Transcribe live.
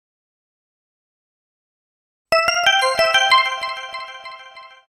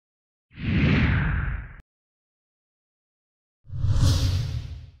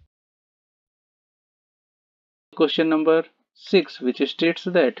Question number 6, which states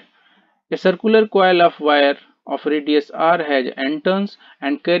that a circular coil of wire of radius r has n turns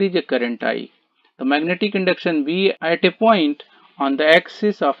and carries a current I. The magnetic induction B at a point on the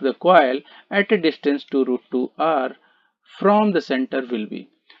axis of the coil at a distance to root 2 r from the center will be.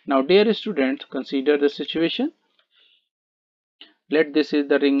 Now dear students, consider the situation. Let this is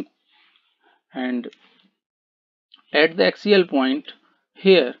the ring, and at the axial point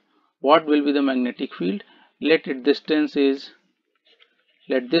here, what will be the magnetic field? Let this distance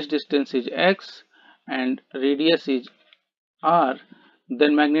is x and radius is r.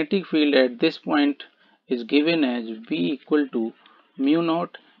 Then magnetic field at this point is given as V equal to mu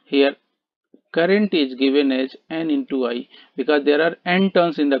naught. Here current is given as N into I, because there are N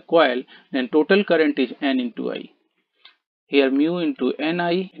turns in the coil, then total current is N into I. Here mu into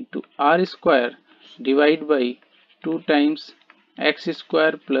Ni into R square divided by 2 times x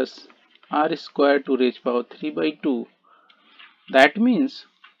square plus r square to raised power 3 by 2. That means,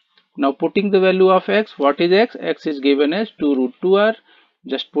 now putting the value of x, what is x? X is given as 2 root 2 r.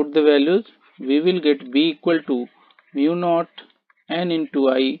 Just put the values. We will get B equal to mu naught N into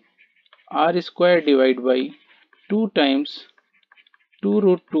I r square divided by 2 times 2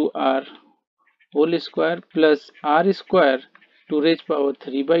 root 2 r whole square plus r square to raised power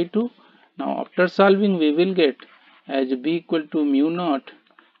 3 by 2. Now after solving, we will get as B equal to mu naught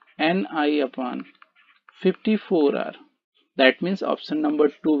Ni upon 54r. That means option number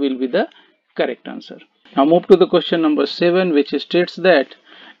 2 will be the correct answer. Now move to the question number 7, which states that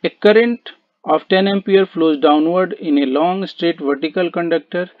a current of 10 ampere flows downward in a long straight vertical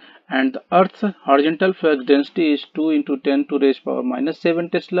conductor and the Earth's horizontal flux density is 2 into 10 to raise power minus 7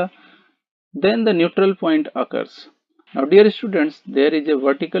 Tesla. Then the neutral point occurs. Now dear students, there is a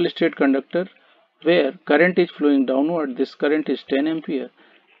vertical straight conductor where current is flowing downward. This current is 10 ampere.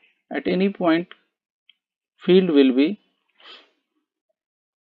 At any point, field will be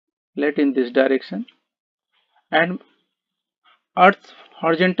let in this direction and Earth's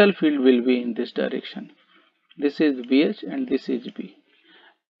horizontal field will be in this direction. This is BH and this is B.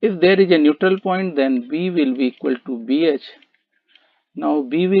 If there is a neutral point, then B will be equal to BH. Now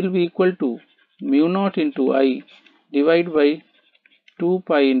B will be equal to mu naught into I divided by 2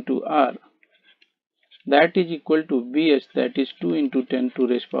 pi into R. That is equal to BH, that is 2 into 10 to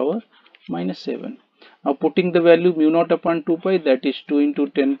raise power minus 7. Now putting the value mu naught upon 2 pi, that is 2 into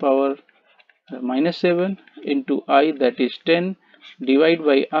 10 power minus 7 into I, that is 10 divided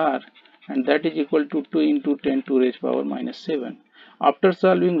by R, and that is equal to 2 into 10 to raise power minus 7. After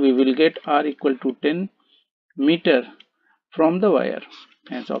solving, we will get R equal to 10 meter from the wire.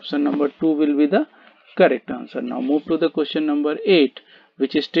 Hence option number 2 will be the correct answer. Now move to the question number 8,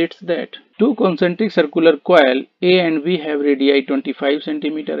 which states that two concentric circular coil A and B have radii 25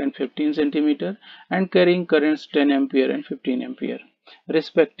 cm and 15 cm and carrying currents 10 ampere and 15 ampere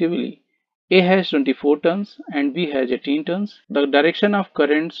respectively. A has 24 turns and B has 18 turns. The direction of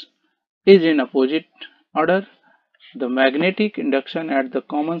currents is in opposite order. The magnetic induction at the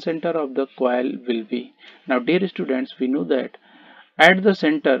common center of the coil will be. Now dear students, we know that at the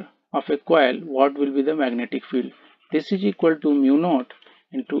center of a coil, what will be the magnetic field? This is equal to mu naught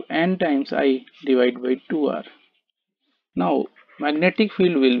into N times I divided by 2R. Now magnetic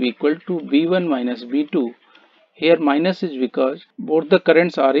field will be equal to B1 minus B2. Here minus is because both the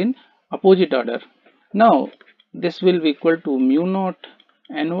currents are in opposite order. Now this will be equal to mu naught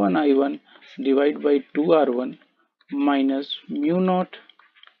N1 I1 divided by 2R1 minus mu naught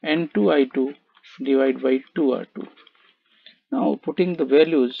N2 I2 divided by 2R2. Now putting the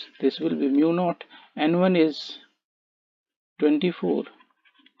values, this will be mu naught N1 is 24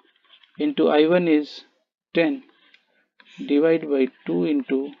 into I1 is 10 divided by 2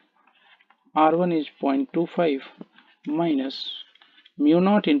 into R1 is 0.25 minus mu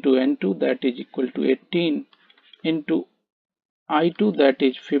naught into N2, that is equal to 18 into I2, that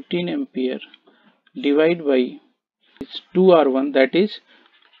is 15 ampere divided by 2R1, that is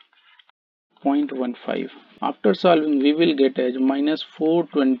 0.15. After solving, we will get as minus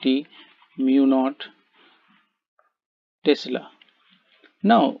 420 mu naught Tesla.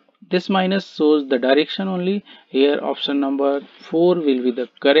 Now this minus shows the direction only. Here option number 4 will be the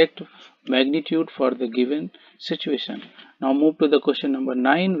correct magnitude for the given situation. Now move to the question number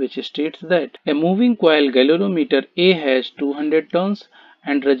 9, which states that a moving coil galvanometer A has 200 turns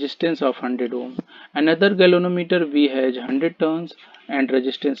and resistance of 100 ohm. Another galvanometer B has 100 turns and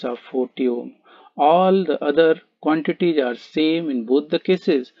resistance of 40 ohm. All the other quantities are same in both the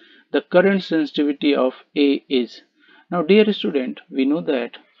cases. The current sensitivity of A is. Now dear student, we know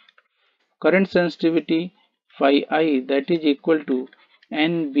that current sensitivity phi I, that is equal to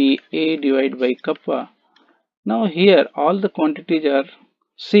NBA divided by kappa. Now here all the quantities are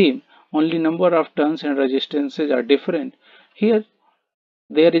same, only number of turns and resistances are different. Here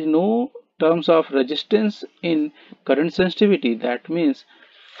there is no terms of resistance in current sensitivity. That means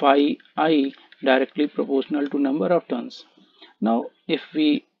phi I directly proportional to number of turns. Now if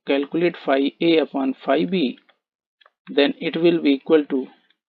we calculate phi A upon phi B, then it will be equal to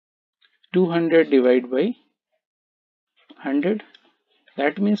 200 divided by 100.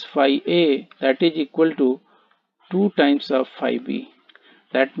 That means phi A, that is equal to 2 times of phi B.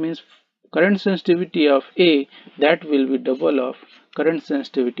 That means current sensitivity of A, that will be double of current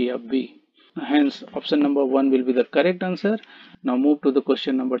sensitivity of B. Hence option number 1 will be the correct answer. Now move to the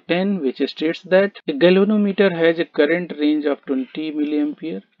question number 10, which states that a galvanometer has a current range of 20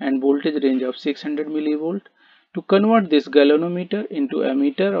 milliampere and voltage range of 600 millivolt. To convert this galvanometer into a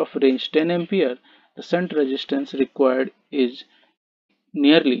meter of range 10 ampere, the shunt resistance required is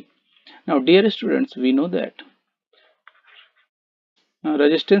nearly. Now dear students, we know that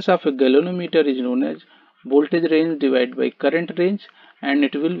resistance of a galvanometer is known as voltage range divided by current range, and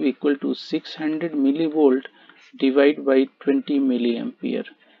it will be equal to 600 millivolt divided by 20 milliampere.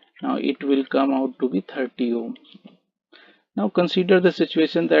 Now it will come out to be 30 ohm. Now consider the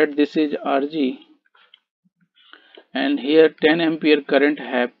situation that this is Rg and here 10 ampere current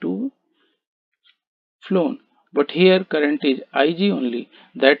have to flown, but here current is Ig only,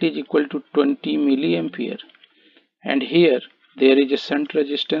 that is equal to 20 milliampere, and here there is a shunt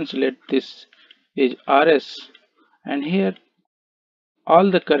resistance, let this is Rs, and here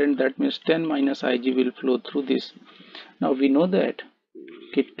all the current, that means 10 minus Ig will flow through this. Now we know that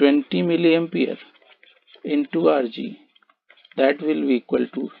 20 milliampere into Rg, that will be equal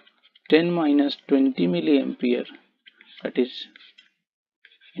to 10 minus 20 milliampere, that is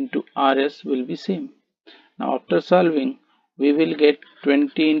into Rs will be same. Now after solving, we will get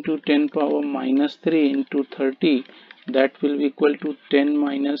 20 into 10 power minus 3 into 30, that will be equal to 10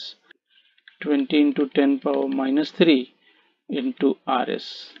 minus 20 into 10 power minus 3 into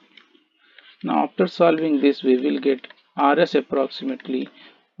Rs. Now after solving this, we will get Rs approximately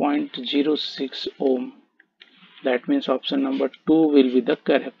 0.06 ohm. That means option number 2 will be the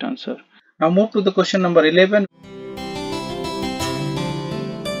correct answer. Now move to the question number 11.